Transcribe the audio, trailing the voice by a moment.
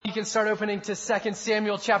you can start opening to 2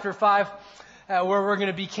 Samuel chapter 5, where we're going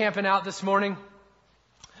to be camping out this morning.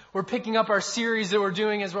 We're picking up our series that we're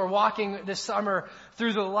doing as we're walking this summer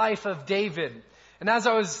through the life of David. And as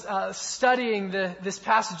I was studying this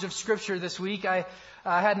passage of Scripture this week, I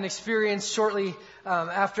had an experience shortly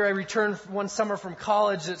after I returned one summer from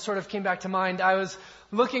college that sort of came back to mind. I was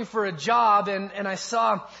looking for a job, and I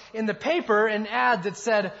saw in the paper an ad that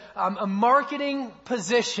said a marketing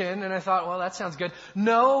position, and I thought, well, that sounds good.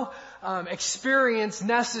 No experience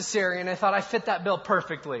necessary, and I thought I fit that bill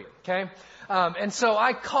perfectly, okay? And so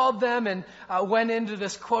I called them and went into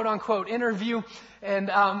this quote-unquote interview and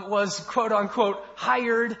was quote-unquote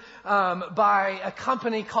hired by a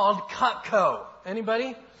company called Cutco.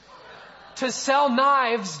 Anybody? To sell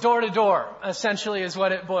knives door to door, essentially, is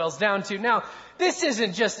what it boils down to. Now, this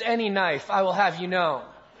isn't just any knife, I will have you know.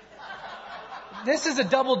 This is a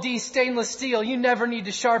double D stainless steel. You never need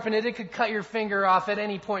to sharpen it. It could cut your finger off at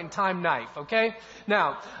any point in time knife, okay?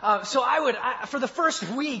 Now, so for the first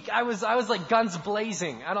week, I was like guns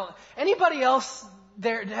blazing. Anybody else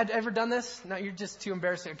there had ever done this? No, you're just too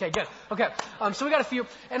embarrassed. Okay, good. Okay. So we got a few,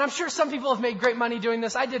 and I'm sure some people have made great money doing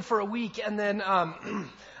this. I did for a week, and then,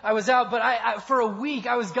 I was out, but for a week,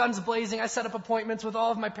 I was guns blazing. I set up appointments with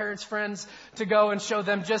all of my parents' friends to go and show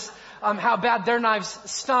them just how bad their knives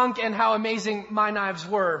stunk and how amazing my knives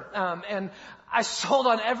were. And I sold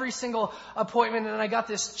on every single appointment, and I got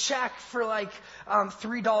this check for like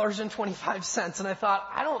 $3.25. And I thought,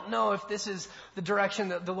 I don't know if this is the direction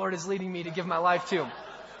that the Lord is leading me to give my life to.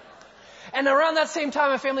 And around that same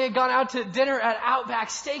time, my family had gone out to dinner at Outback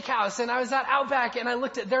Steakhouse, and I was at Outback, and I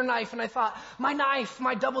looked at their knife, and I thought, my knife,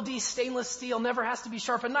 my double D stainless steel, never has to be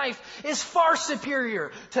sharpened knife, is far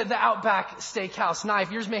superior to the Outback Steakhouse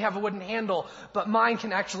knife. Yours may have a wooden handle, but mine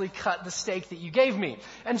can actually cut the steak that you gave me.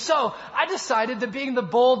 And so I decided that, being the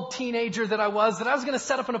bold teenager that I was going to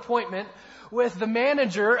set up an appointment with the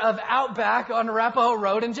manager of Outback on Arapahoe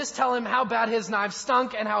Road and just tell him how bad his knives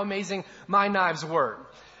stunk and how amazing my knives were.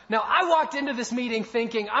 Now, I walked into this meeting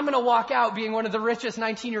thinking I'm going to walk out being one of the richest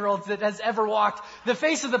 19-year-olds that has ever walked the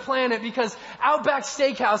face of the planet, because Outback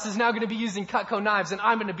Steakhouse is now going to be using Cutco knives, and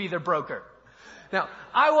I'm going to be their broker. Now,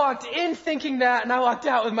 I walked in thinking that, and I walked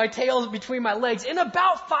out with my tail between my legs in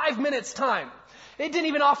about 5 minutes' time. They didn't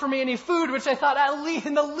even offer me any food, which I thought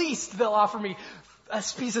in the least they'll offer me a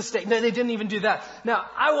piece of steak. No, they didn't even do that. Now,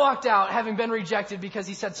 I walked out having been rejected because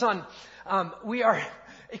he said, son, we are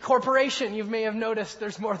a corporation. You may have noticed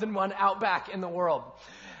there's more than one Outback in the world.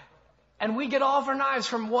 And we get all of our knives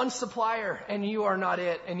from one supplier, and you are not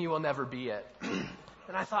it, and you will never be it.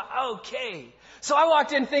 And I thought, okay. So I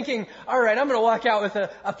walked in thinking, all right, I'm going to walk out with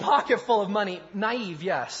a pocket full of money. Naive,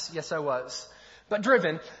 yes I was. But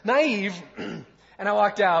driven, naive. And I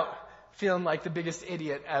walked out feeling like the biggest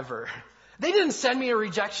idiot ever. They didn't send me a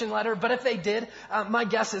rejection letter, but if they did, my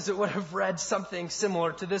guess is it would have read something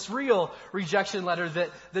similar to this real rejection letter that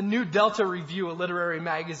the New Delta Review, a literary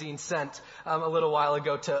magazine, sent a little while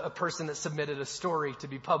ago to a person that submitted a story to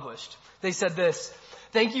be published. They said this: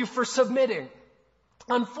 thank you for submitting.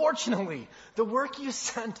 Unfortunately, the work you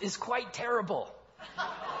sent is quite terrible.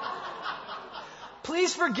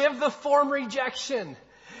 Please forgive the form rejection.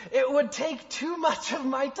 It would take too much of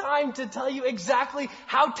my time to tell you exactly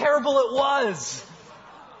how terrible it was.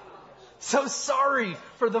 So sorry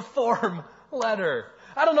for the form letter.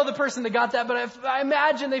 I don't know the person that got that, but I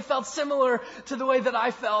imagine they felt similar to the way that I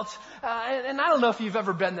felt. And I don't know if you've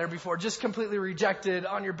ever been there before, just completely rejected,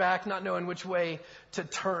 on your back, not knowing which way to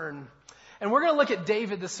turn. And we're going to look at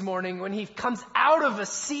David this morning when he comes out of a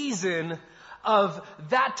season of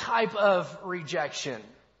that type of rejection.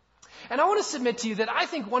 And I want to submit to you that I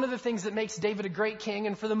think one of the things that makes David a great king,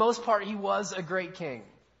 and for the most part he was a great king,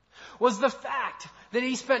 was the fact that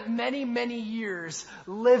he spent many, many years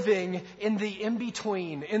living in the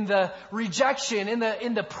in-between, in the rejection, in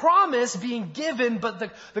the promise being given, but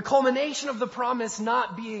the culmination of the promise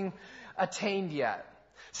not being attained yet.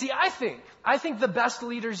 See, I think the best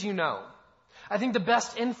leaders you know, I think the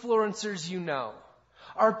best influencers you know,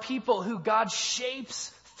 are people who God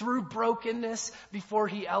shapes through brokenness before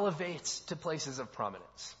he elevates to places of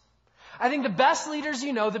prominence. I think the best leaders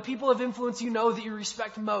you know, the people of influence you know that you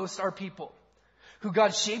respect most, are people who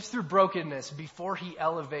God shapes through brokenness before he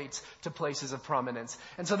elevates to places of prominence.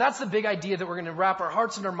 And so that's the big idea that we're going to wrap our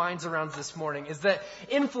hearts and our minds around this morning, is that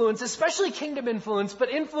influence, especially kingdom influence, but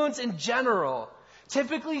influence in general,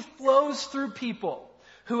 typically flows through people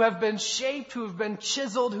who have been shaped, who have been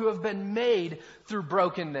chiseled, who have been made through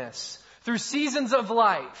brokenness, through seasons of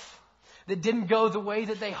life that didn't go the way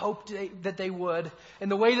that they hoped that they would,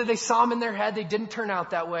 and the way that they saw them in their head, they didn't turn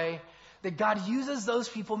out that way, that God uses those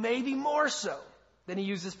people maybe more so then he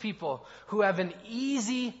uses people who have an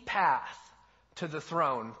easy path to the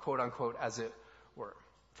throne, quote unquote, as it were,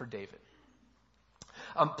 for David.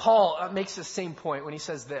 Paul makes the same point when he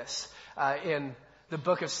says this in the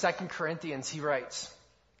book of 2 Corinthians. He writes,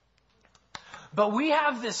 but we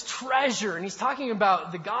have this treasure, and he's talking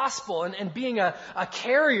about the gospel and being a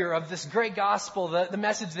carrier of this great gospel, the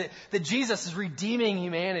message that Jesus is redeeming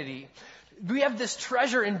humanity. We have this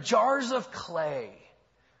treasure in jars of clay.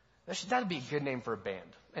 That'd be a good name for a band.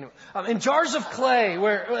 Anyway, in jars of clay,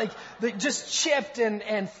 where like they just chipped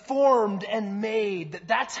and formed and made.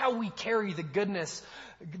 That's how we carry the goodness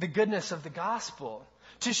of the gospel,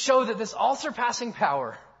 to show that this all-surpassing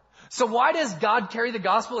power. So why does God carry the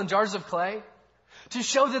gospel in jars of clay? To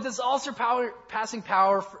show that this all-surpassing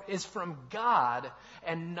power is from God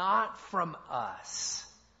and not from us.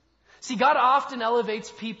 See, God often elevates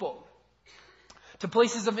people to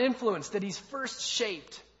places of influence that he's first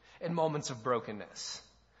shaped in moments of brokenness.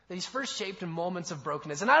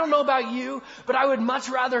 And I don't know about you, but I would much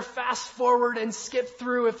rather fast forward and skip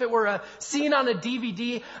through. If it were a scene on a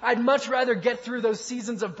DVD, I'd much rather get through those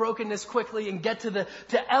seasons of brokenness quickly and get to the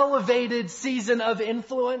elevated season of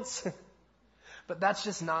influence. But that's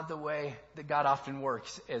just not the way that God often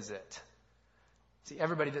works, is it? See,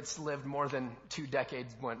 everybody that's lived more than 2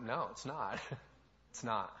 decades went, no, it's not. It's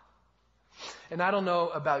not. And I don't know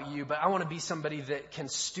about you, but I want to be somebody that can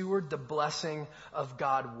steward the blessing of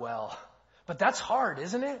God well. But that's hard,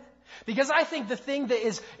 isn't it? Because I think the thing that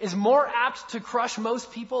is more apt to crush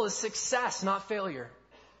most people is success, not failure.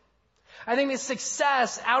 I think it's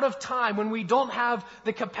success out of time, when we don't have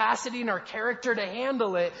the capacity in our character to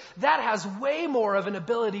handle it, that has way more of an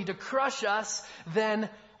ability to crush us than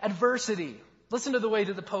adversity. Listen to the way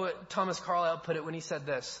that the poet Thomas Carlyle put it when he said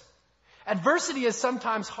this. Adversity is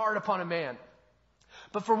sometimes hard upon a man,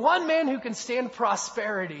 but for one man who can stand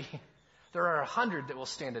prosperity, there are 100 that will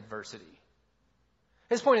stand adversity.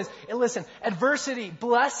 His point is, listen, adversity,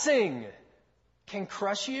 blessing, can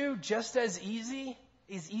crush you just as easily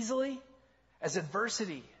as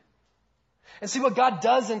adversity. And see, what God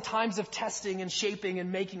does in times of testing and shaping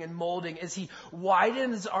and making and molding is he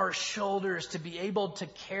widens our shoulders to be able to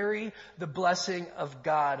carry the blessing of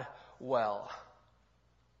God well.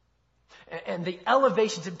 And the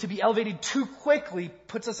elevation, to be elevated too quickly,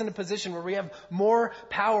 puts us in a position where we have more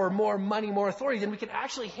power, more money, more authority than we can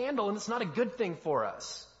actually handle, and it's not a good thing for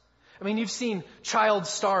us. I mean, you've seen child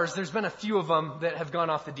stars. There's been a few of them that have gone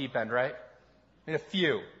off the deep end, right? I mean, a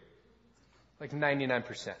few. Like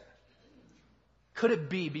 99%. Could it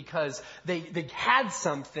be because they had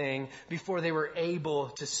something before they were able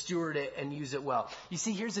to steward it and use it well? You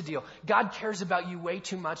see, here's the deal. God cares about you way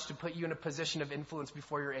too much to put you in a position of influence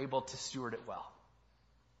before you're able to steward it well.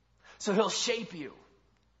 So he'll shape you.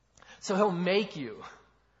 So he'll make you.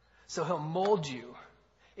 So he'll mold you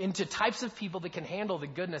into types of people that can handle the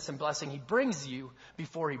goodness and blessing he brings you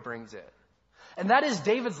before he brings it. And that is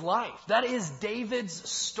David's life. That is David's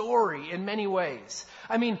story in many ways.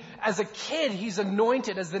 I mean, as a kid, he's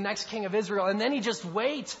anointed as the next king of Israel, and then he just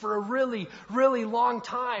waits for a really, really long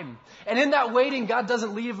time. And in that waiting, God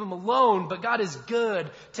doesn't leave him alone, but God is good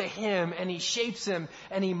to him, and he shapes him,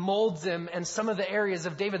 and he molds him, and some of the areas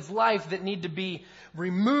of David's life that need to be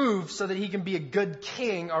removed so that he can be a good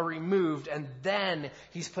king are removed, and then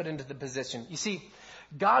he's put into the position. You see,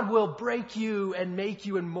 God will break you and make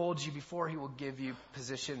you and mold you before he will give you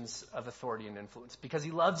positions of authority and influence, because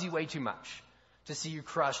he loves you way too much to see you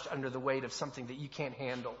crushed under the weight of something that you can't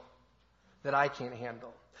handle, that I can't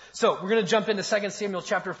handle. So we're going to jump into 2 Samuel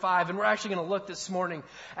chapter 5, and we're actually going to look this morning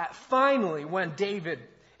at finally when David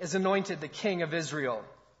is anointed the king of Israel.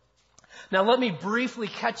 Now let me briefly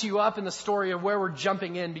catch you up in the story of where we're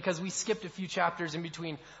jumping in, because we skipped a few chapters in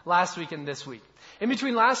between last week and this week. In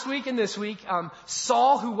between last week and this week,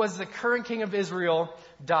 Saul, who was the current king of Israel,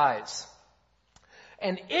 dies.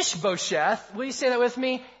 And Ishbosheth, will you say that with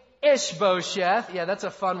me? Ishbosheth, yeah, that's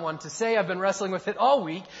a fun one to say. I've been wrestling with it all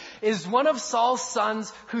week, is one of Saul's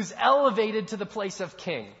sons who's elevated to the place of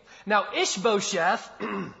king. Now, Ishbosheth,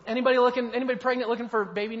 anybody pregnant looking for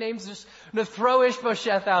baby names? Just going to throw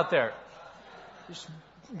Ishbosheth out there. Just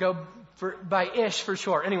go by Ish for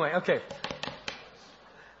short. Anyway, okay.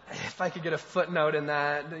 If I could get a footnote in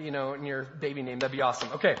that, in your baby name, that'd be awesome.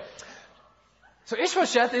 Okay. So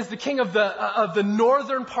Ishbosheth is the king of the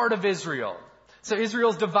northern part of Israel. So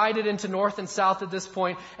Israel's divided into north and south at this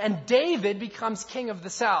point, and David becomes king of the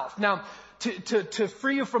south. Now, to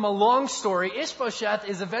free you from a long story, Ishbosheth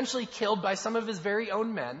is eventually killed by some of his very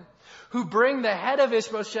own men, who bring the head of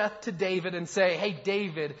Ishbosheth to David and say, hey,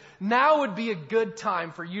 David, now would be a good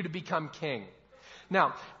time for you to become king.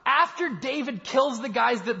 Now, after David kills the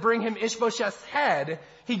guys that bring him Ishbosheth's head,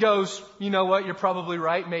 he goes, you know what, you're probably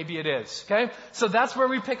right, maybe it is. Okay? So that's where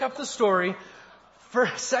we pick up the story. For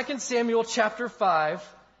 2 Samuel chapter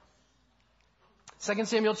 5, 2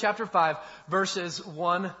 Samuel chapter 5, verses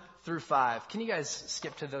 1 through 5. Can you guys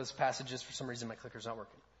skip to those passages? For some reason my clicker's not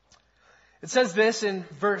working. It says this in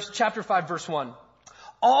chapter 5, verse 1.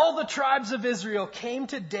 All the tribes of Israel came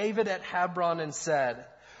to David at Hebron and said,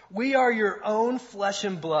 "We are your own flesh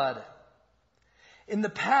and blood. In the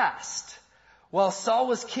past, while Saul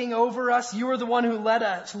was king over us, you were the one who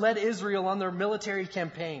led Israel on their military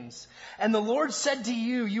campaigns. And the Lord said to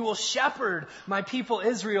you, you will shepherd my people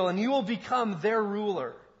Israel, and you will become their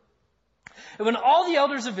ruler." And when all the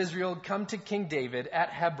elders of Israel had come to King David at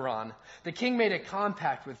Hebron, the king made a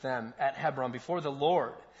compact with them at Hebron before the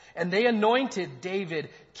Lord. And they anointed David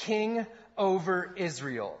king over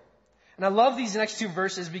Israel. And I love these next two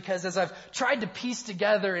verses because as I've tried to piece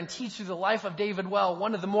together and teach through the life of David well,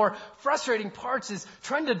 one of the more frustrating parts is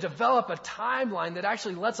trying to develop a timeline that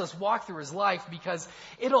actually lets us walk through his life, because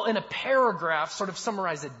it'll, in a paragraph, sort of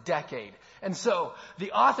summarize a decade. And so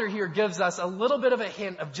the author here gives us a little bit of a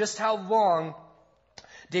hint of just how long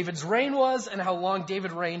David's reign was and how long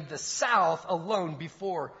David reigned the south alone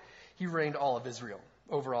before he reigned all of Israel,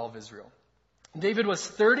 over all of Israel. David was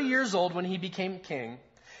 30 years old when he became king,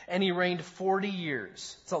 and he reigned 40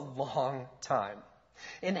 years. It's a long time.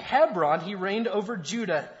 In Hebron, he reigned over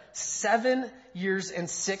Judah 7 years and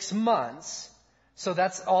 6 months. So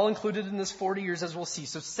that's all included in this 40 years, as we'll see.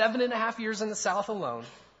 So 7.5 years in the south alone.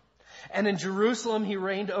 And in Jerusalem, he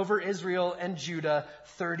reigned over Israel and Judah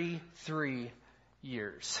 33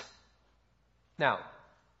 years. Now,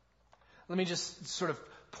 let me just sort of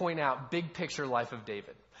point out big picture life of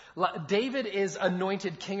David. David is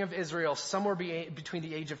anointed king of Israel somewhere between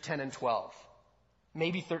the age of 10 and 12.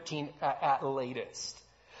 Maybe 13 at latest.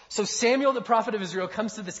 So Samuel, the prophet of Israel,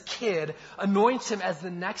 comes to this kid, anoints him as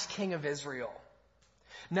the next king of Israel.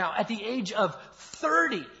 Now, at the age of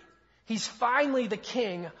 30, he's finally the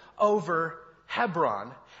king over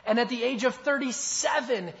Hebron. And at the age of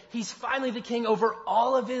 37, he's finally the king over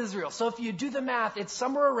all of Israel. So if you do the math, it's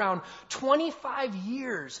somewhere around 25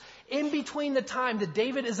 years in between the time that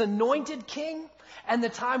David is anointed king and the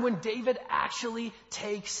time when David actually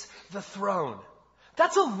takes the throne.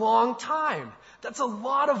 That's a long time. That's a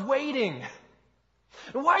lot of waiting.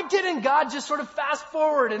 And why didn't God just sort of fast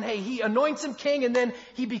forward and, hey, he anoints him king and then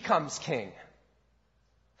he becomes king?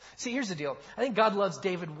 See, here's the deal. I think God loves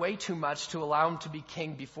David way too much to allow him to be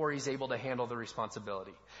king before he's able to handle the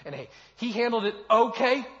responsibility. And hey, he handled it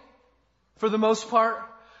okay for the most part,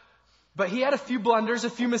 but he had a few blunders,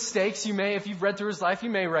 a few mistakes. You may, if you've read through his life,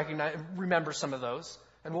 you may remember some of those,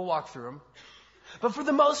 and we'll walk through them. But for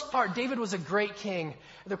the most part, David was a great king.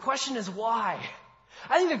 The question is why?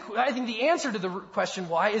 I think the answer to the question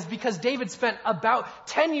why is because David spent about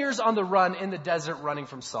 10 years on the run in the desert running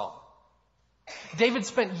from Saul. David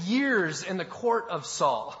spent years in the court of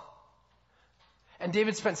Saul. And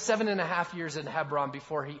David spent 7.5 years in Hebron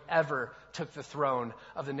before he ever took the throne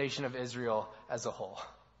of the nation of Israel as a whole.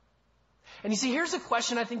 And you see, here's a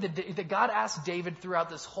question I think that God asked David throughout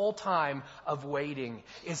this whole time of waiting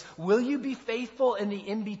is, will you be faithful in the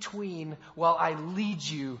in-between while I lead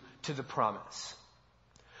you to the promise?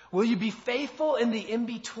 Will you be faithful in the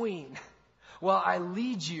in-between while I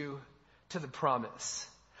lead you to the promise?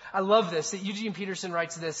 I love this, that Eugene Peterson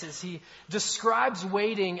writes this, as he describes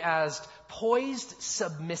waiting as poised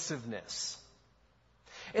submissiveness.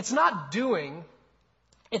 It's not doing,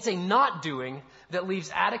 it's a not doing that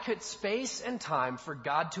leaves adequate space and time for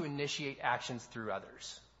God to initiate actions through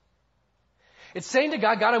others. It's saying to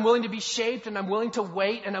God, God, I'm willing to be shaped and I'm willing to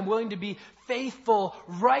wait and I'm willing to be faithful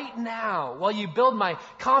right now while you build my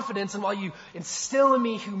confidence and while you instill in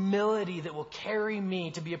me humility that will carry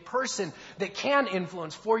me to be a person that can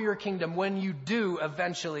influence for your kingdom when you do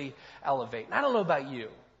eventually elevate. And I don't know about you,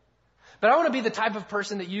 but I want to be the type of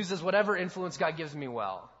person that uses whatever influence God gives me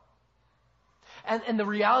well. And the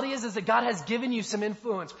reality is that God has given you some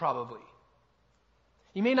influence probably.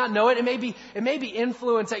 You may not know it. It may be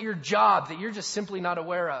influence at your job that you're just simply not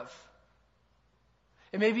aware of.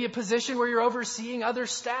 It may be a position where you're overseeing other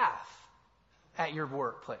staff at your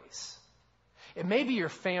workplace. It may be your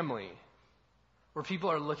family where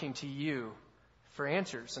people are looking to you for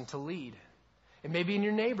answers and to lead. It may be in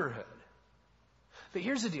your neighborhood. But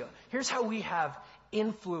here's the deal. Here's how we have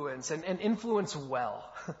influence and influence well.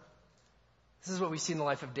 This is what we see in the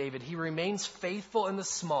life of David. He remains faithful in the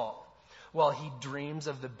small while he dreams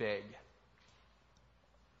of the big.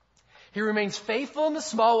 He remains faithful in the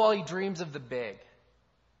small while he dreams of the big.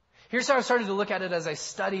 Here's how I started to look at it as I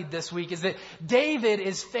studied this week, is that David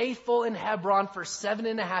is faithful in Hebron for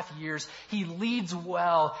 7.5 years. He leads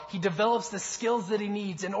well. He develops the skills that he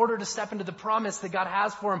needs in order to step into the promise that God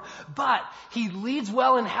has for him. But he leads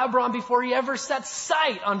well in Hebron before he ever sets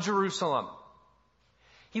sight on Jerusalem.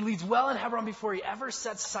 He leads well in Hebron before he ever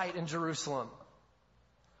sets sight in Jerusalem.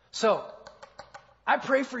 So, I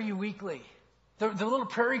pray for you weekly. The little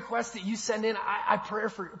prayer requests that you send in, I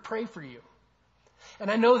pray for you.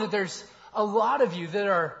 And I know that there's a lot of you that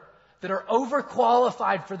are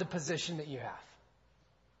overqualified for the position that you have.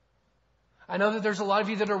 I know that there's a lot of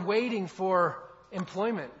you that are waiting for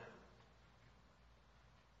employment.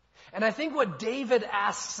 And I think what David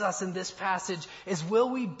asks us in this passage is, will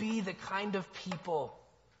we be the kind of people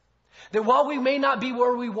that while we may not be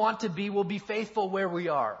where we want to be, will be faithful where we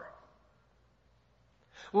are?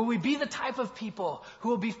 Will we be the type of people who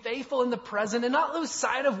will be faithful in the present and not lose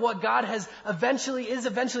sight of what God is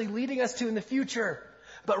eventually leading us to in the future,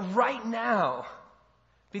 but right now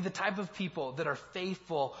be the type of people that are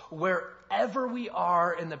faithful wherever we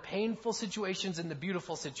are, in the painful situations and the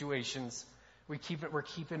beautiful situations? We're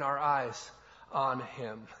keeping our eyes on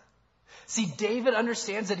Him. See, David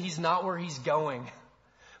understands that he's not where he's going,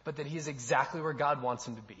 but that he is exactly where God wants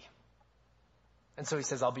him to be. And so he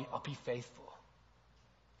says, I'll be faithful.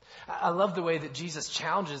 I love the way that Jesus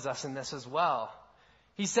challenges us in this as well.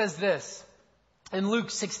 He says this in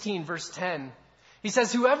Luke 16, verse 10. He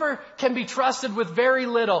says, whoever can be trusted with very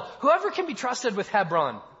little, whoever can be trusted with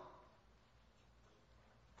Hebron,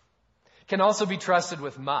 can also be trusted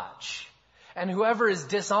with much. And whoever is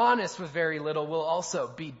dishonest with very little will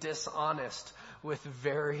also be dishonest with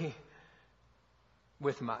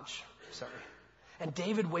much. And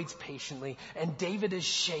David waits patiently, and David is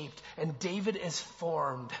shaped, and David is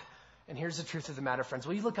formed. And here's the truth of the matter, friends.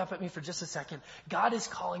 Will you look up at me for just a second? God is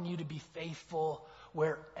calling you to be faithful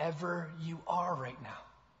wherever you are right now.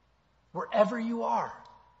 Wherever you are.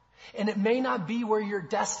 And it may not be where your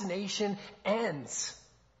destination ends.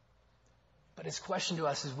 But his question to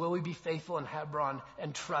us is, will we be faithful in Hebron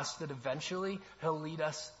and trust that eventually he'll lead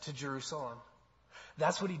us to Jerusalem?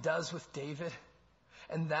 That's what he does with David.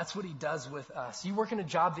 And that's what he does with us. You work in a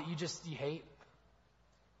job that you hate?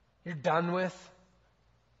 You're done with?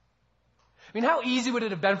 I mean, how easy would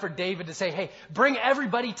it have been for David to say, hey, bring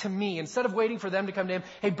everybody to me, instead of waiting for them to come to him?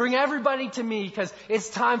 Hey, bring everybody to me because it's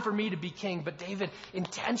time for me to be king. But David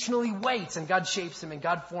intentionally waits, and God shapes him, and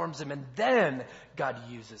God forms him, and then God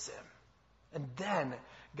uses him.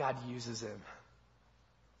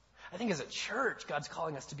 I think as a church, God's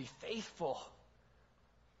calling us to be faithful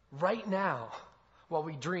right now while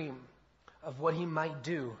we dream of what he might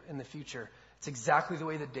do in the future. It's exactly the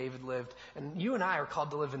way that David lived. And you and I are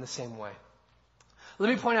called to live in the same way. Let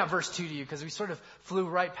me point out verse 2 to you, because we sort of flew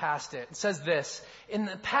right past it. It says this: in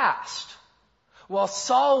the past, while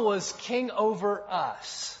Saul was king over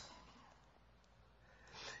us,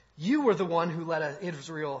 you were the one who led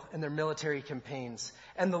Israel in their military campaigns.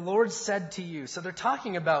 And the Lord said to you. So they're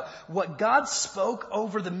talking about what God spoke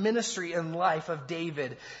over the ministry and life of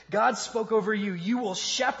David. God spoke over you. You will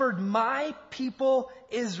shepherd my people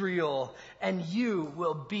Israel, and you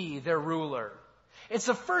will be their ruler. It's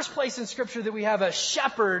the first place in Scripture that we have a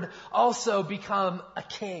shepherd also become a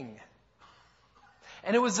king.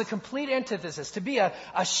 And it was a complete antithesis. To be a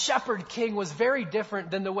shepherd king was very different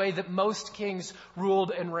than the way that most kings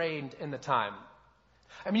ruled and reigned in the time.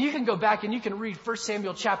 I mean, you can go back and you can read 1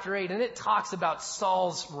 Samuel chapter 8, and it talks about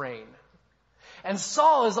Saul's reign. And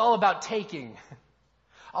Saul is all about taking,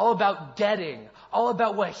 all about getting, all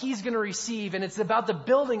about what he's going to receive. And it's about the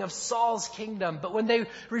building of Saul's kingdom. But when they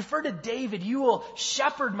refer to David, you will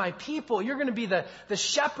shepherd my people. You're going to be the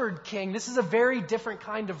shepherd king. This is a very different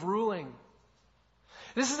kind of ruling.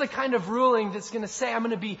 This is the kind of ruling that's going to say, I'm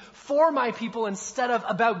going to be for my people instead of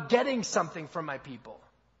about getting something from my people.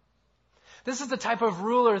 This is the type of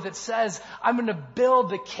ruler that says, I'm going to build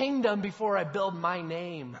the kingdom before I build my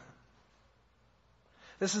name.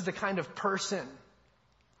 This is the kind of person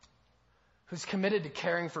who's committed to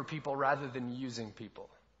caring for people rather than using people.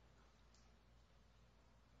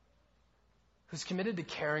 Who's committed to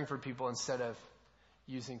caring for people instead of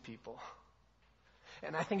using people.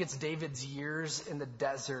 And I think it's David's years in the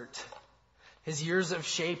desert, his years of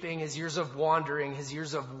shaping, his years of wandering, his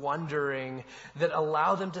years of wondering that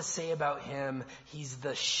allow them to say about him, he's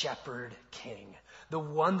the shepherd king, the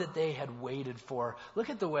one that they had waited for. Look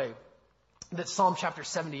at the way that Psalm chapter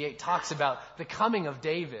 78 talks about the coming of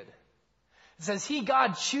David. It says,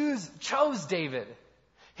 God chose David,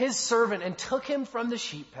 his servant, and took him from the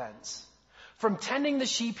sheep pens, From tending the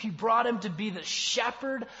sheep, he brought him to be the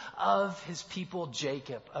shepherd of his people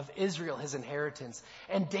Jacob, of Israel, his inheritance.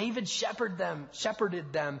 And David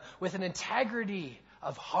shepherded them with an integrity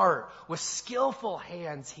of heart. With skillful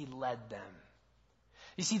hands, he led them.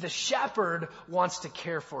 You see, the shepherd wants to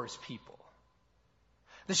care for his people.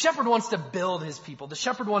 The shepherd wants to build his people. The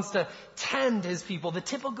shepherd wants to tend his people. The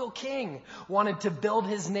typical king wanted to build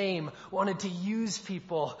his name, wanted to use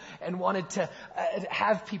people, and wanted to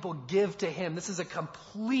have people give to him. This is a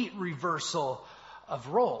complete reversal of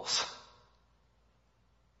roles.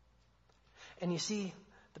 And you see,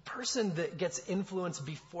 the person that gets influence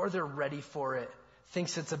before they're ready for it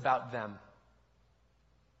thinks it's about them.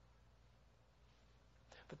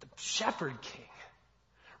 But the shepherd king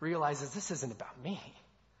realizes this isn't about me.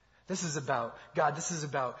 This is about God. This is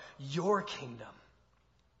about your kingdom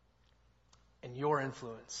and your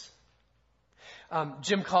influence.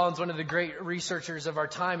 Jim Collins, one of the great researchers of our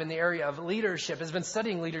time in the area of leadership, has been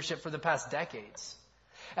studying leadership for the past decades.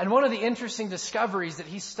 And one of the interesting discoveries that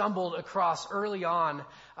he stumbled across early on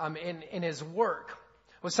in his work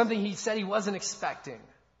was something he said he wasn't expecting.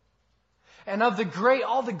 And of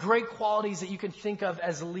all the great qualities that you can think of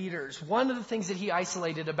as leaders, one of the things that he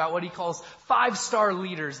isolated about what he calls 5-star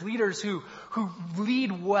leaders, leaders who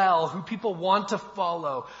lead well, who people want to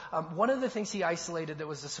follow. One of the things he isolated that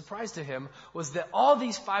was a surprise to him was that all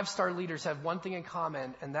these 5-star leaders have one thing in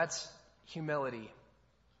common, and that's humility.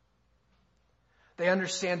 They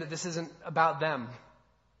understand that this isn't about them,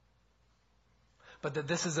 but that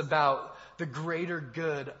this is about the greater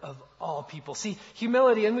good of all people. See,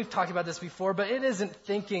 humility, and we've talked about this before, but it isn't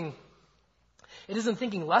thinking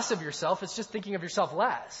less of yourself, it's just thinking of yourself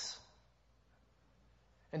less.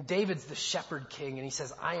 And David's the shepherd king, and he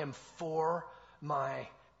says, I am for my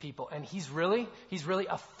people. And he's really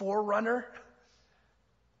a forerunner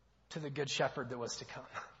to the good shepherd that was to come.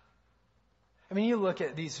 I mean, you look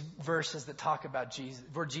at these verses that talk about Jesus,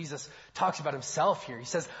 where Jesus talks about himself here. He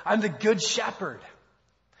says, I'm the good shepherd.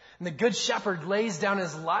 And the good shepherd lays down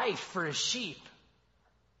his life for his sheep.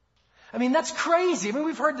 I mean, that's crazy. I mean,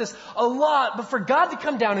 we've heard this a lot, but for God to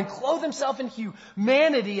come down and clothe himself in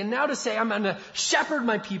humanity and now to say, I'm going to shepherd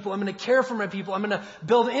my people, I'm going to care for my people, I'm going to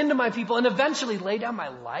build into my people, and eventually lay down my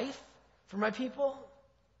life for my people,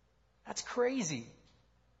 that's crazy.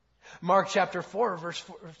 Mark chapter 10,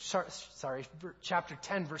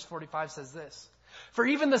 verse 45 says this. For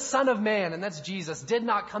even the Son of Man, and that's Jesus, did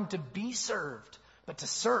not come to be served, but to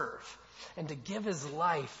serve and to give his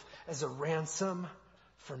life as a ransom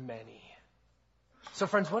for many. So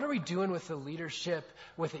friends, what are we doing with the leadership,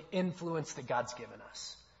 with the influence that God's given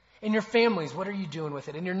us? In your families, what are you doing with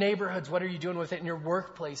it? In your neighborhoods, what are you doing with it? In your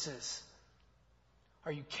workplaces,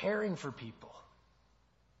 are you caring for people?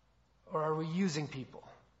 Or are we using people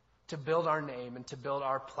to build our name and to build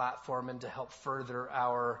our platform and to help further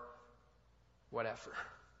our whatever?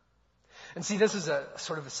 And see, this is a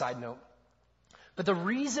sort of a side note. But the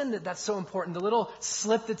reason that that's so important, the little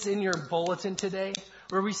slip that's in your bulletin today,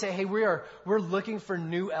 where we say, hey, we're looking for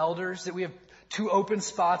new elders, that we have 2 open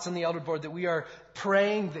spots on the elder board, that we are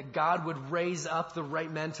praying that God would raise up the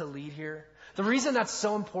right men to lead here. The reason that's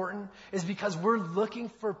so important is because we're looking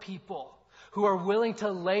for people who are willing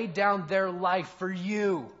to lay down their life for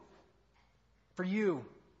you. For you.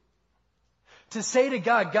 To say to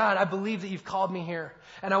God, God, I believe that you've called me here,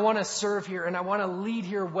 and I want to serve here, and I want to lead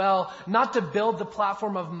here well, not to build the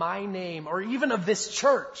platform of my name or even of this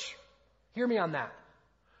church. Hear me on that.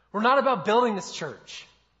 We're not about building this church.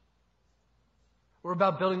 We're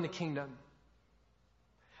about building the kingdom.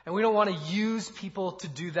 And we don't want to use people to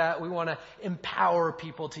do that. We want to empower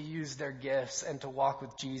people to use their gifts and to walk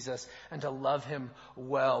with Jesus and to love him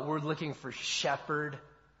well. We're looking for shepherd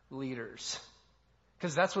leaders.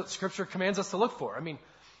 Because that's what Scripture commands us to look for. I mean,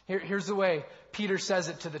 here's the way Peter says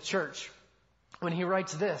it to the church when he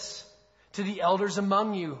writes this. To the elders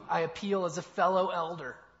among you, I appeal as a fellow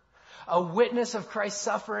elder, a witness of Christ's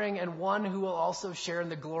suffering and one who will also share in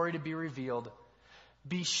the glory to be revealed.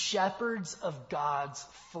 Be shepherds of God's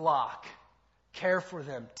flock. Care for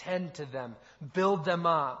them, tend to them, build them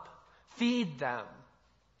up, feed them.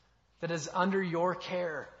 That is under your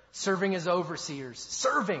care, serving as overseers.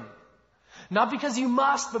 Serving. Not because you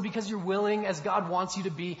must, but because you're willing as God wants you to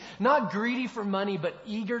be. Not greedy for money, but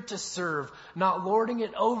eager to serve. Not lording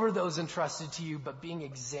it over those entrusted to you, but being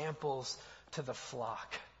examples to the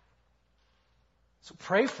flock. So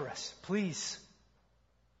pray for us, please.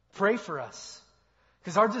 Pray for us.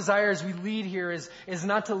 Because our desire as we lead here is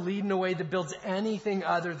not to lead in a way that builds anything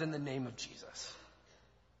other than the name of Jesus.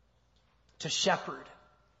 To shepherd.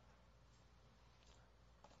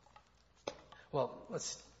 Well,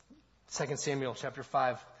 2 Samuel chapter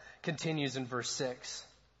 5 continues in verse 6.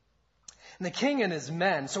 And the king and his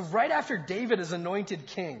men, so right after David is anointed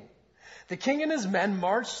king, the king and his men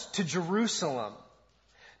marched to Jerusalem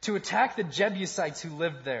to attack the Jebusites who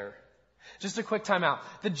lived there. Just a quick time out.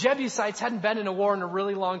 The Jebusites hadn't been in a war in a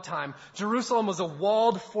really long time. Jerusalem was a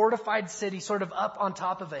walled, fortified city sort of up on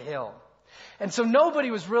top of a hill. And so nobody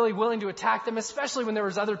was really willing to attack them, especially when there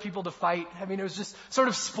was other people to fight. I mean, it was just sort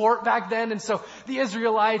of sport back then. And so the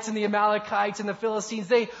Israelites and the Amalekites and the Philistines,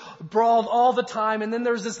 they brawled all the time. And then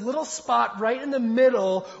there was this little spot right in the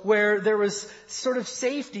middle where there was sort of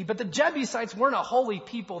safety. But the Jebusites weren't a holy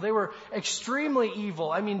people. They were extremely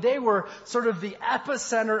evil. I mean, they were sort of the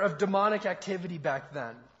epicenter of demonic activity back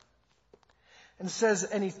then. And it says,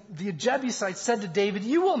 the Jebusites said to David,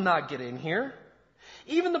 "You will not get in here.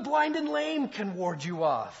 Even the blind and lame can ward you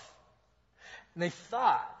off." And they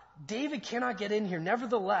thought, David cannot get in here.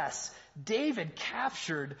 Nevertheless, David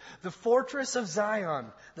captured the fortress of Zion,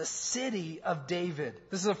 the city of David.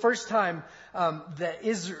 This is the first time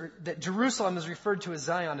that Jerusalem is referred to as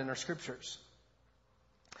Zion in our scriptures.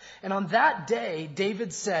 And on that day,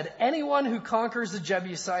 David said, anyone who conquers the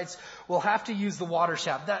Jebusites will have to use the water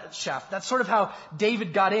shaft. That's sort of how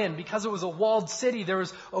David got in. Because it was a walled city, there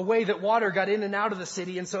was a way that water got in and out of the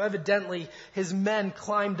city. And so evidently, his men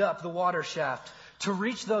climbed up the water shaft to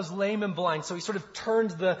reach those lame and blind. So he sort of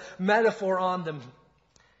turned the metaphor on them,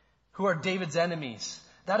 who are David's enemies.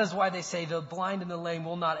 That is why they say the blind and the lame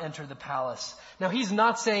will not enter the palace. Now, he's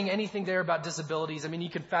not saying anything there about disabilities. I mean,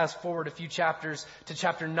 you can fast forward a few chapters to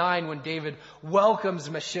chapter 9 when David welcomes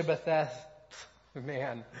Mephibosheth.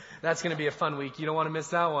 Man, that's going to be a fun week. You don't want to miss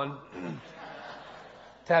that one.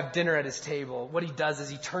 To have dinner at his table. What he does is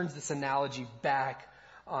he turns this analogy back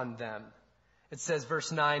on them. It says,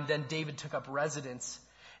 verse 9, then David took up residence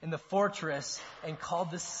in the fortress and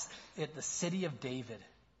called it the city of David.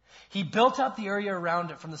 He built up the area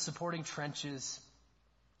around it from the supporting trenches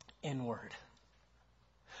inward.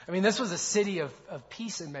 I mean, this was a city of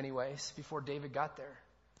peace in many ways before David got there.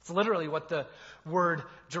 It's literally what the word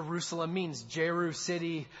Jerusalem means. Jeru,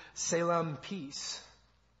 city, Salem, peace.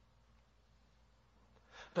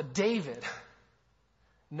 But David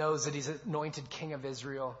knows that he's anointed king of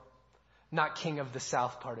Israel, not king of the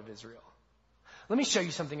south part of Israel. Let me show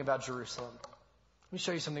you something about Jerusalem.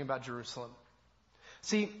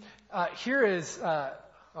 See, here is,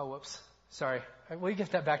 whoops, sorry. Will you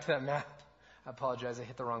get that back to that map? I apologize, I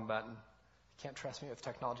hit the wrong button. You can't trust me with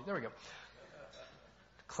technology. There we go.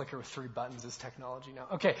 Clicker with 3 buttons is technology now.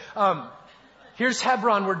 Okay, here's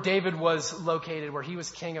Hebron where David was located, where he was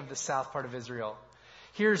king of the south part of Israel.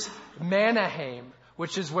 Here's Mahanaim,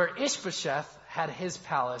 which is where Ishbosheth had his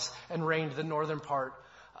palace and reigned the northern part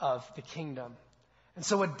of the kingdom. And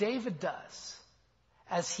so what David does,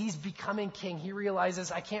 as he's becoming king, he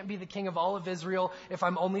realizes I can't be the king of all of Israel if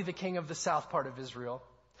I'm only the king of the south part of Israel.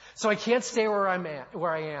 So I can't stay where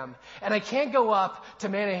I am. And I can't go up to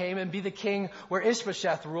Mahanaim and be the king where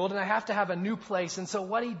Ishbosheth ruled, and I have to have a new place. And so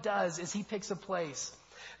what he does is he picks a place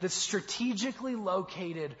that's strategically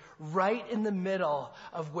located right in the middle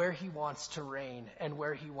of where he wants to reign and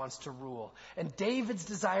where he wants to rule. And David's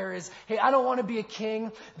desire is, hey, I don't want to be a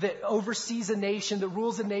king that oversees a nation, that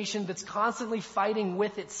rules a nation that's constantly fighting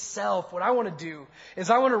with itself. What I want to do is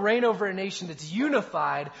I want to reign over a nation that's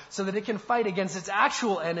unified so that it can fight against its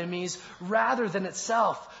actual enemies rather than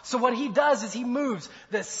itself. So what he does is he moves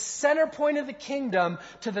the center point of the kingdom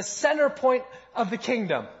to the center point of the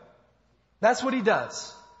kingdom. That's what he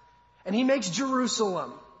does. And he makes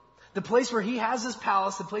Jerusalem the place where he has his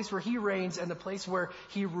palace, the place where he reigns, and the place where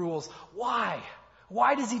he rules. Why?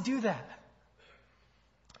 Why does he do that?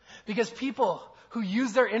 Because people who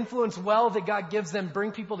use their influence well that God gives them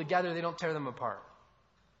bring people together. They don't tear them apart.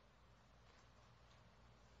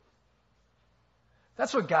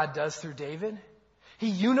 That's what God does through David. He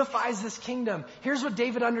unifies this kingdom. Here's what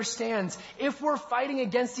David understands. If we're fighting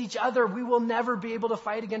against each other, we will never be able to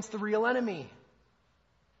fight against the real enemy.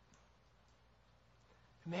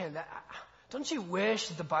 Man, don't you wish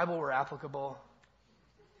that the Bible were applicable?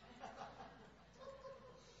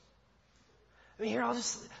 I mean,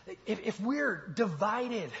 if we're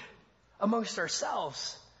divided amongst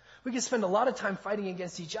ourselves, we can spend a lot of time fighting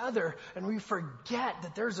against each other, and we forget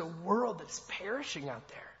that there's a world that's perishing out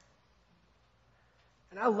there.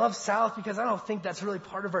 And I love South because I don't think that's really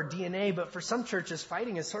part of our DNA, but for some churches,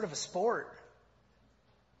 fighting is sort of a sport.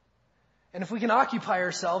 And if we can occupy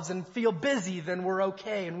ourselves and feel busy, then we're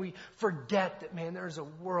okay. And we forget that, man, there's a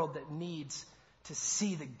world that needs to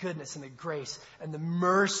see the goodness and the grace and the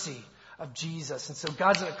mercy of Jesus. And so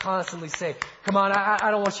God's going to constantly say, come on,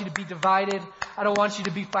 I don't want you to be divided. I don't want you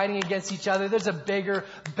to be fighting against each other. There's a bigger,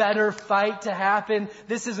 better fight to happen.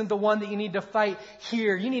 This isn't the one that you need to fight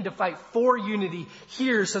here. You need to fight for unity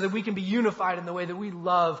here so that we can be unified in the way that we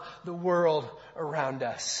love the world around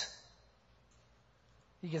us.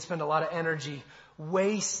 You can spend a lot of energy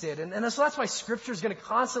wasted. And so that's why Scripture is going to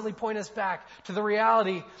constantly point us back to the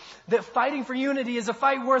reality that fighting for unity is a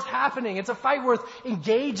fight worth happening. It's a fight worth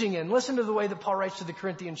engaging in. Listen to the way that Paul writes to the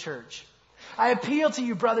Corinthian church. I appeal to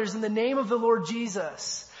you, brothers, in the name of the Lord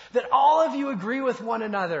Jesus, that all of you agree with one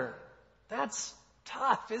another. That's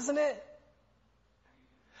tough, isn't it?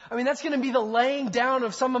 I mean, that's going to be the laying down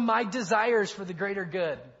of some of my desires for the greater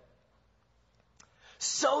good.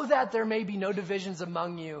 So that there may be no divisions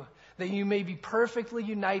among you, that you may be perfectly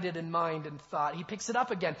united in mind and thought. He picks it up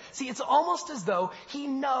again. See, it's almost as though he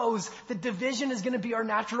knows that division is going to be our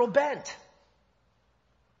natural bent.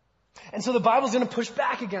 And so the Bible's going to push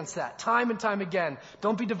back against that time and time again.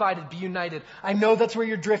 Don't be divided, be united. I know that's where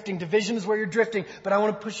you're drifting. Division is where you're drifting, but I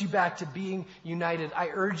want to push you back to being united. I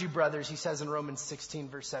urge you, brothers, he says in Romans 16,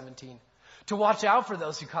 verse 17, to watch out for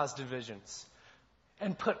those who cause divisions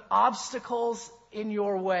and put obstacles in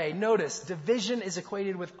your way. Notice, division is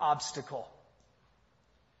equated with obstacle.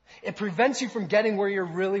 It prevents you from getting where you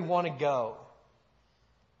really want to go.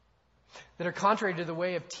 That are contrary to the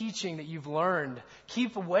way of teaching that you've learned.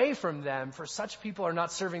 Keep away from them, for such people are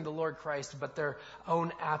not serving the Lord Christ, but their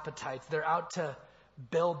own appetites. They're out to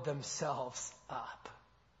build themselves up.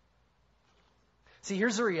 See,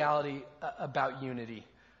 here's the reality about unity.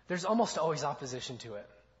 There's almost always opposition to it.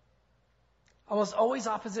 Almost always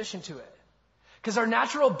opposition to it. Because our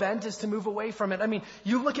natural bent is to move away from it. I mean,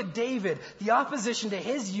 you look at David, the opposition to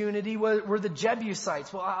his unity were the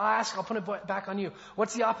Jebusites. Well, I'll put it back on you.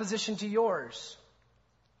 What's the opposition to yours?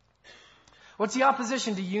 What's the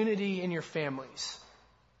opposition to unity in your families?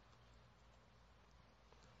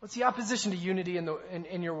 What's the opposition to unity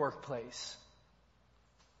in your workplace?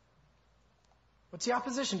 What's the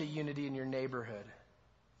opposition to unity in your neighborhood?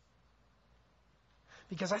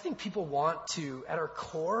 Because I think people want to, at our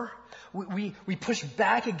core, we push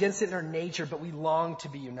back against it in our nature, but we long to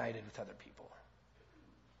be united with other people.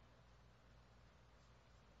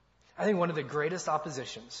 I think one of the greatest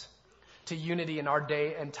oppositions to unity in our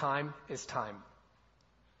day and time is time.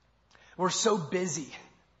 We're so busy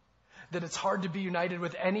that it's hard to be united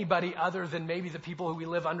with anybody other than maybe the people who we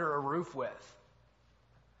live under a roof with.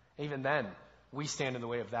 Even then, we stand in the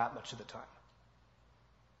way of that much of the time.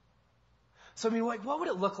 So, I mean, what would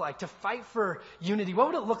it look like to fight for unity? What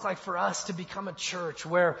would it look like for us to become a church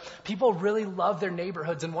where people really love their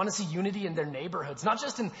neighborhoods and want to see unity in their neighborhoods? Not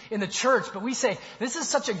just in the church, but we say, this is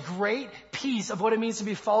such a great piece of what it means to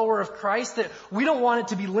be a follower of Christ that we don't want it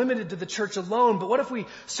to be limited to the church alone. But what if we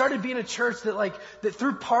started being a church that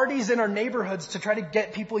threw parties in our neighborhoods to try to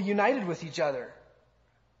get people united with each other?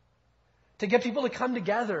 To get people to come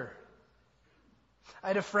together? I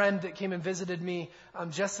had a friend that came and visited me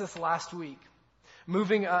just this last week,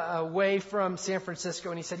 moving away from San Francisco,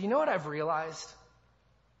 and he said, you know what I've realized?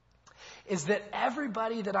 Is that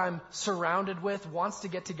everybody that I'm surrounded with wants to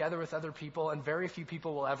get together with other people, and very few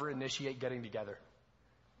people will ever initiate getting together.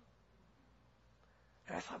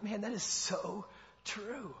 And I thought, man, that is so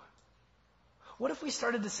true. What if we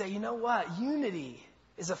started to say, you know what? Unity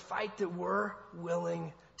is a fight that we're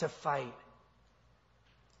willing to fight,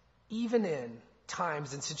 even in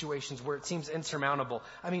times and situations where it seems insurmountable.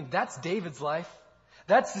 I mean, that's David's life.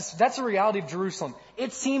 That's the reality of Jerusalem.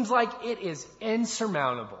 It seems like it is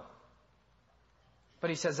insurmountable. But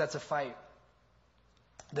he says that's a fight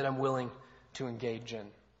that I'm willing to engage in.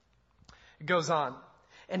 It goes on.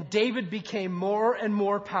 And David became more and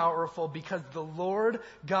more powerful because the Lord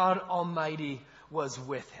God Almighty was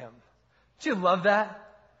with him. Do you love that?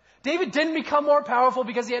 David didn't become more powerful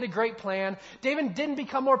because he had a great plan. David didn't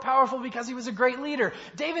become more powerful because he was a great leader.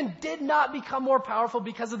 David did not become more powerful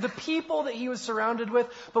because of the people that he was surrounded with.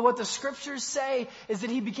 But what the scriptures say is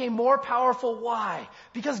that he became more powerful. Why?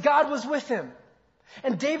 Because God was with him.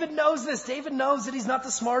 And David knows this. David knows that he's not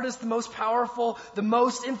the smartest, the most powerful, the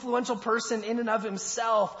most influential person in and of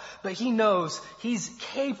himself. But he knows he's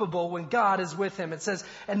capable when God is with him. It says,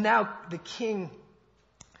 and now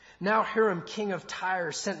Hiram, king of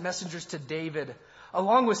Tyre, sent messengers to David,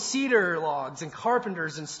 along with cedar logs and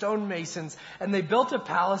carpenters and stonemasons, and they built a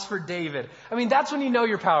palace for David. I mean, that's when you know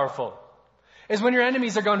you're powerful. Is when your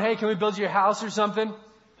enemies are going, hey, can we build you a house or something? Would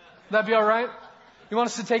that be all right? You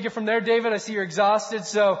want us to take it from there, David? I see you're exhausted,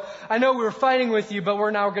 so I know we were fighting with you, but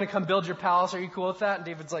we're going to come build your palace. Are you cool with that? And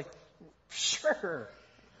David's like, sure.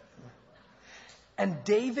 And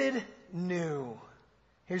David knew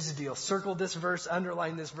Here's the deal. Circle this verse,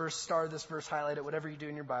 underline this verse, star this verse, highlight it, whatever you do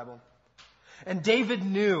in your Bible. And David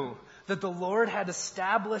knew that the Lord had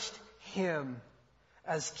established him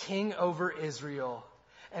as king over Israel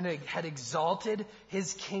and had exalted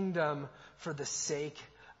his kingdom for the sake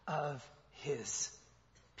of his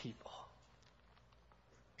people.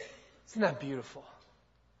 Isn't that beautiful?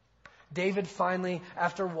 David finally,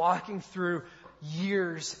 after walking through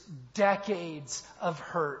years, decades of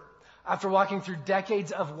hurt, after walking through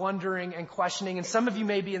decades of wondering and questioning, and some of you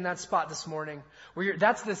may be in that spot this morning, where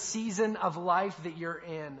that's the season of life that you're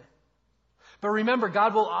in. But remember,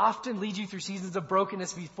 God will often lead you through seasons of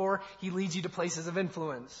brokenness before He leads you to places of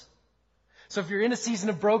influence. So if you're in a season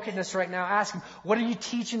of brokenness right now, ask Him, what are you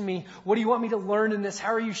teaching me? What do you want me to learn in this?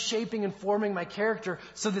 How are you shaping and forming my character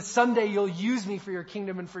so that someday you'll use me for your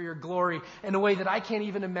kingdom and for your glory in a way that I can't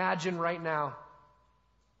even imagine right now?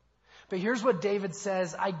 But here's what David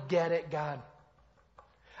says, I get it, God.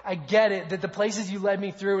 I get it, that the places you led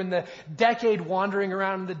me through in the decade wandering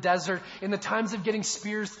around in the desert, in the times of getting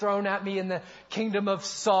spears thrown at me in the kingdom of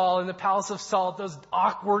Saul, in the palace of Saul, at those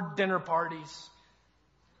awkward dinner parties.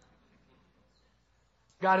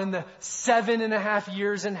 God, in the 7.5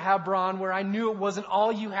 years in Hebron where I knew it wasn't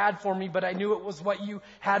all you had for me, but I knew it was what you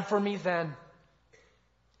had for me then.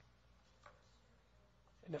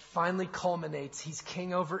 And it finally culminates. He's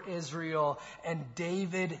king over Israel, and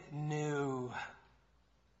David knew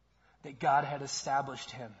that God had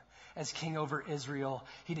established him as king over Israel.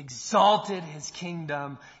 He'd exalted his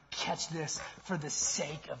kingdom, catch this, for the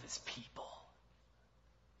sake of his people.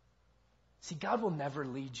 See, God will never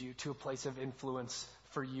lead you to a place of influence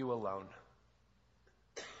for you alone.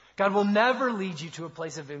 God will never lead you to a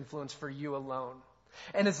place of influence for you alone.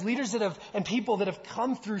 And as leaders and people that have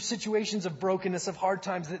come through situations of brokenness, of hard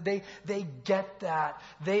times, that they get that.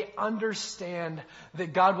 They understand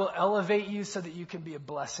that God will elevate you so that you can be a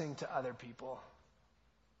blessing to other people.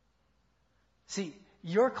 See,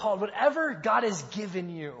 you're called, whatever God has given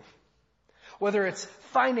you, whether it's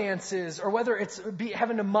finances or whether it's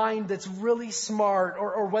having a mind that's really smart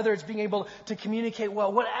or whether it's being able to communicate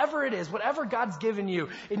well, whatever it is, whatever God's given you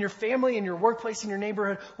in your family, in your workplace, in your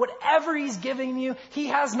neighborhood, whatever He's giving you, He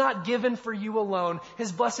has not given for you alone.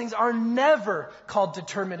 His blessings are never called to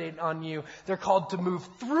terminate on you. They're called to move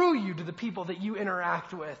through you to the people that you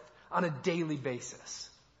interact with on a daily basis.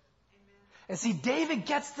 And see, David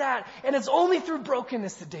gets that. And it's only through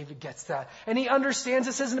brokenness that David gets that. And he understands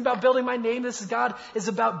this isn't about building my name. This is God is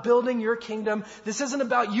about building your kingdom. This isn't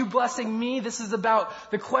about you blessing me. This is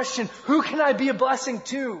about the question, who can I be a blessing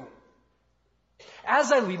to?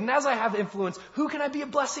 As I lead and as I have influence, who can I be a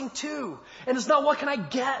blessing to? And it's not what can I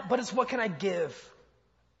get, but it's what can I give?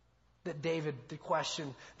 The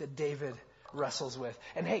question that David wrestles with.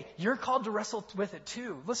 And hey, you're called to wrestle with it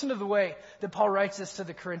too. Listen to the way that Paul writes this to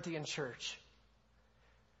the Corinthian church.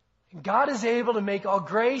 God is able to make all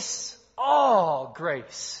grace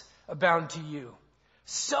abound to you,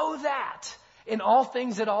 so that in all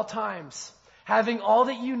things at all times, having all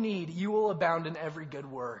that you need, you will abound in every good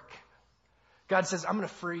work. God says, I'm going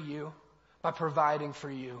to free you by providing for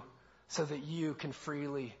you so that you can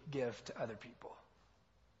freely give to other people.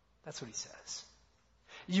 That's what he says.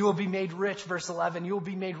 You will be made rich, verse 11. You will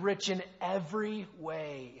be made rich in every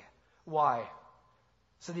way. Why?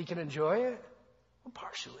 So that you can enjoy it? Well,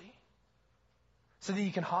 partially. So that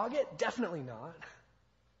you can hog it? Definitely not.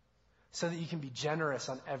 So that you can be generous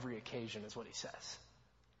on every occasion is what he says.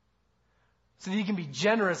 So that you can be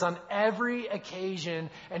generous on every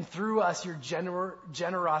occasion, and through us, your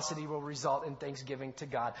generosity will result in thanksgiving to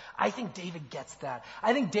God. I think David gets that.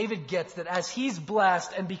 I think David gets that as he's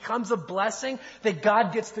blessed and becomes a blessing, that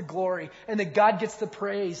God gets the glory and that God gets the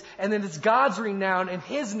praise, and that it's God's renown and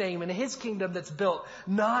His name and His kingdom that's built,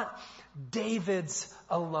 not David's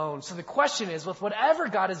alone. So the question is, with whatever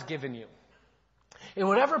God has given you, in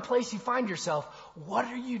whatever place you find yourself, what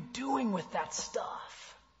are you doing with that stuff?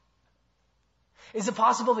 Is it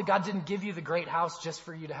possible that God didn't give you the great house just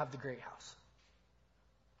for you to have the great house?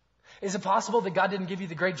 Is it possible that God didn't give you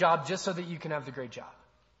the great job just so that you can have the great job?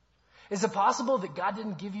 Is it possible that God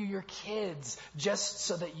didn't give you your kids just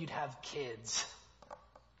so that you'd have kids,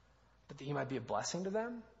 but that you might be a blessing to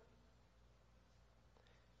them?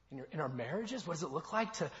 In our marriages, what does it look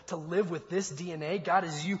like to live with this DNA? God,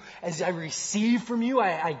 as I receive from you,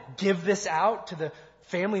 I give this out to the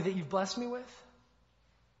family that you've blessed me with?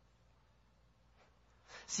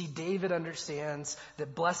 See, David understands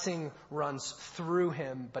that blessing runs through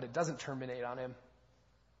him, but it doesn't terminate on him.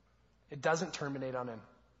 It doesn't terminate on him.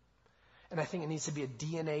 And I think it needs to be a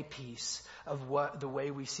DNA piece of the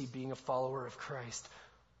way we see being a follower of Christ.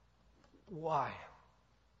 Why?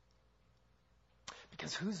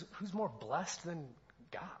 Because who's more blessed than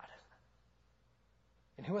God?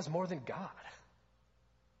 And who has more than God?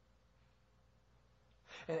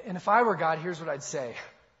 And if I were God, here's what I'd say.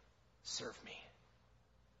 Serve me.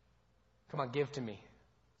 Come on, give to me.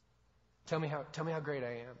 Tell me how great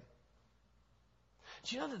I am.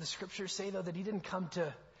 Do you know that the scriptures say, though, that he didn't come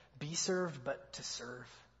to be served, but to serve?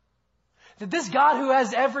 That this God who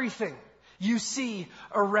has everything you see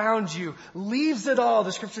around you leaves it all.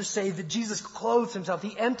 The scriptures say that Jesus clothed himself.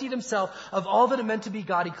 He emptied himself of all that it meant to be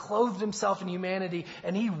God. He clothed himself in humanity,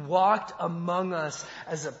 and he walked among us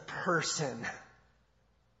as a person.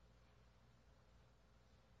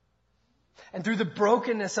 And through the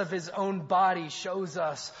brokenness of his own body shows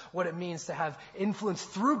us what it means to have influence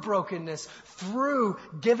through brokenness, through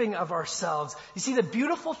giving of ourselves. You see, the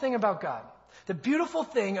beautiful thing about God, the beautiful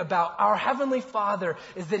thing about our Heavenly Father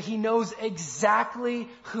is that he knows exactly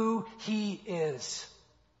who he is.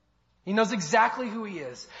 He knows exactly who he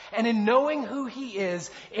is. And in knowing who he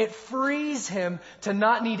is, it frees him to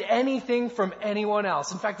not need anything from anyone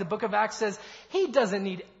else. In fact, the book of Acts says he doesn't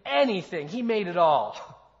need anything. He made it all.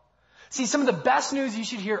 See, some of the best news you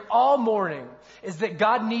should hear all morning is that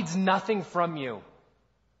God needs nothing from you.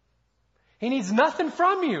 He needs nothing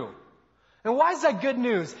from you. And why is that good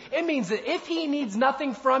news? It means that if he needs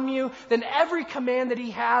nothing from you, then every command that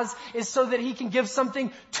he has is so that he can give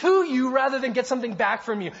something to you rather than get something back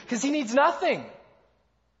from you. Because he needs nothing.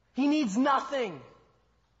 He needs nothing.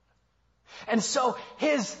 And so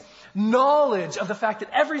his knowledge of the fact that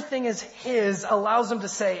everything is his allows him to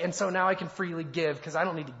say, and so now I can freely give because I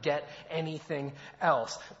don't need to get anything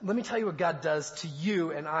else. Let me tell you what God does to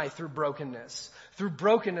you and I through brokenness. Through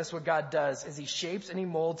brokenness, what God does is he shapes and he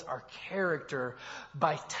molds our character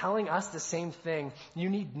by telling us the same thing. You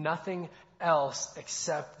need nothing else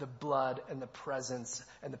except the blood and the presence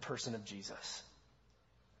and the person of Jesus.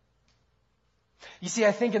 You see,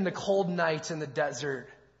 I think in the cold nights in the desert,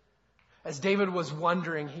 as David was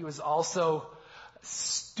wondering, he was also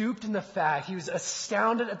stooped in the fact, he was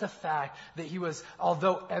astounded at the fact that he was,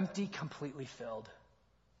 although empty, completely filled.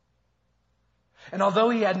 And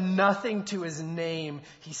although he had nothing to his name,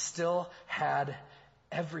 he still had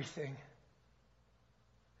everything.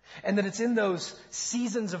 And that it's in those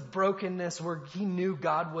seasons of brokenness where he knew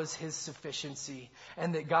God was his sufficiency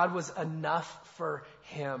and that God was enough for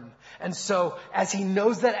him. And so as he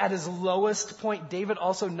knows that at his lowest point, David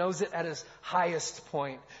also knows it at his highest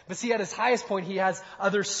point. But see, at his highest point, he has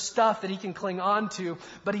other stuff that he can cling on to,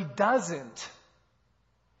 but he doesn't.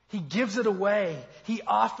 He gives it away. He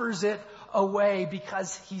offers it away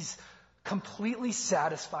because he's completely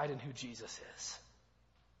satisfied in who Jesus is.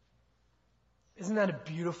 Isn't that a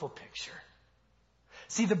beautiful picture?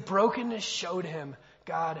 See, the brokenness showed him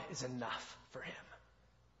God is enough for him.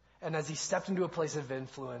 And as he stepped into a place of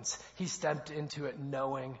influence, he stepped into it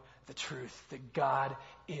knowing the truth that God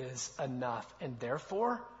is enough. And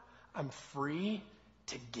therefore, I'm free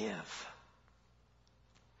to give.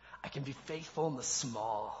 I can be faithful in the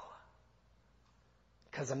small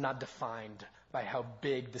because I'm not defined by how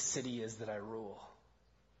big the city is that I rule.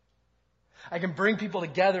 I can bring people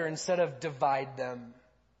together instead of divide them.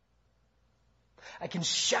 I can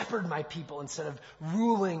shepherd my people instead of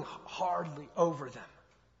ruling hardly over them.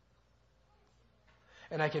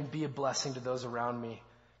 And I can be a blessing to those around me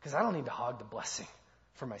because I don't need to hog the blessing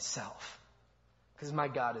for myself because my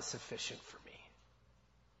God is sufficient for me.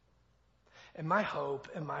 And my hope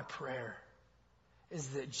and my prayer is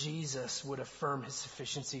that Jesus would affirm his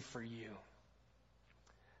sufficiency for you,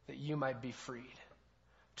 that you might be freed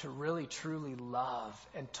to really truly love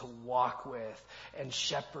and to walk with and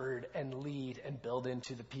shepherd and lead and build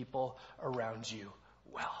into the people around you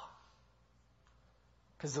well.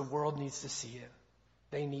 Because the world needs to see it.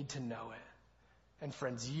 They need to know it. And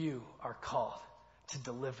friends, you are called to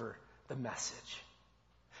deliver the message.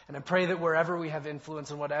 And I pray that wherever we have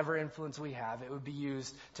influence and whatever influence we have, it would be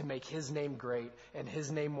used to make his name great and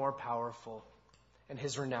his name more powerful and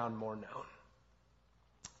his renown more known.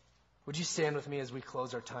 Would you stand with me as we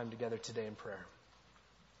close our time together today in prayer?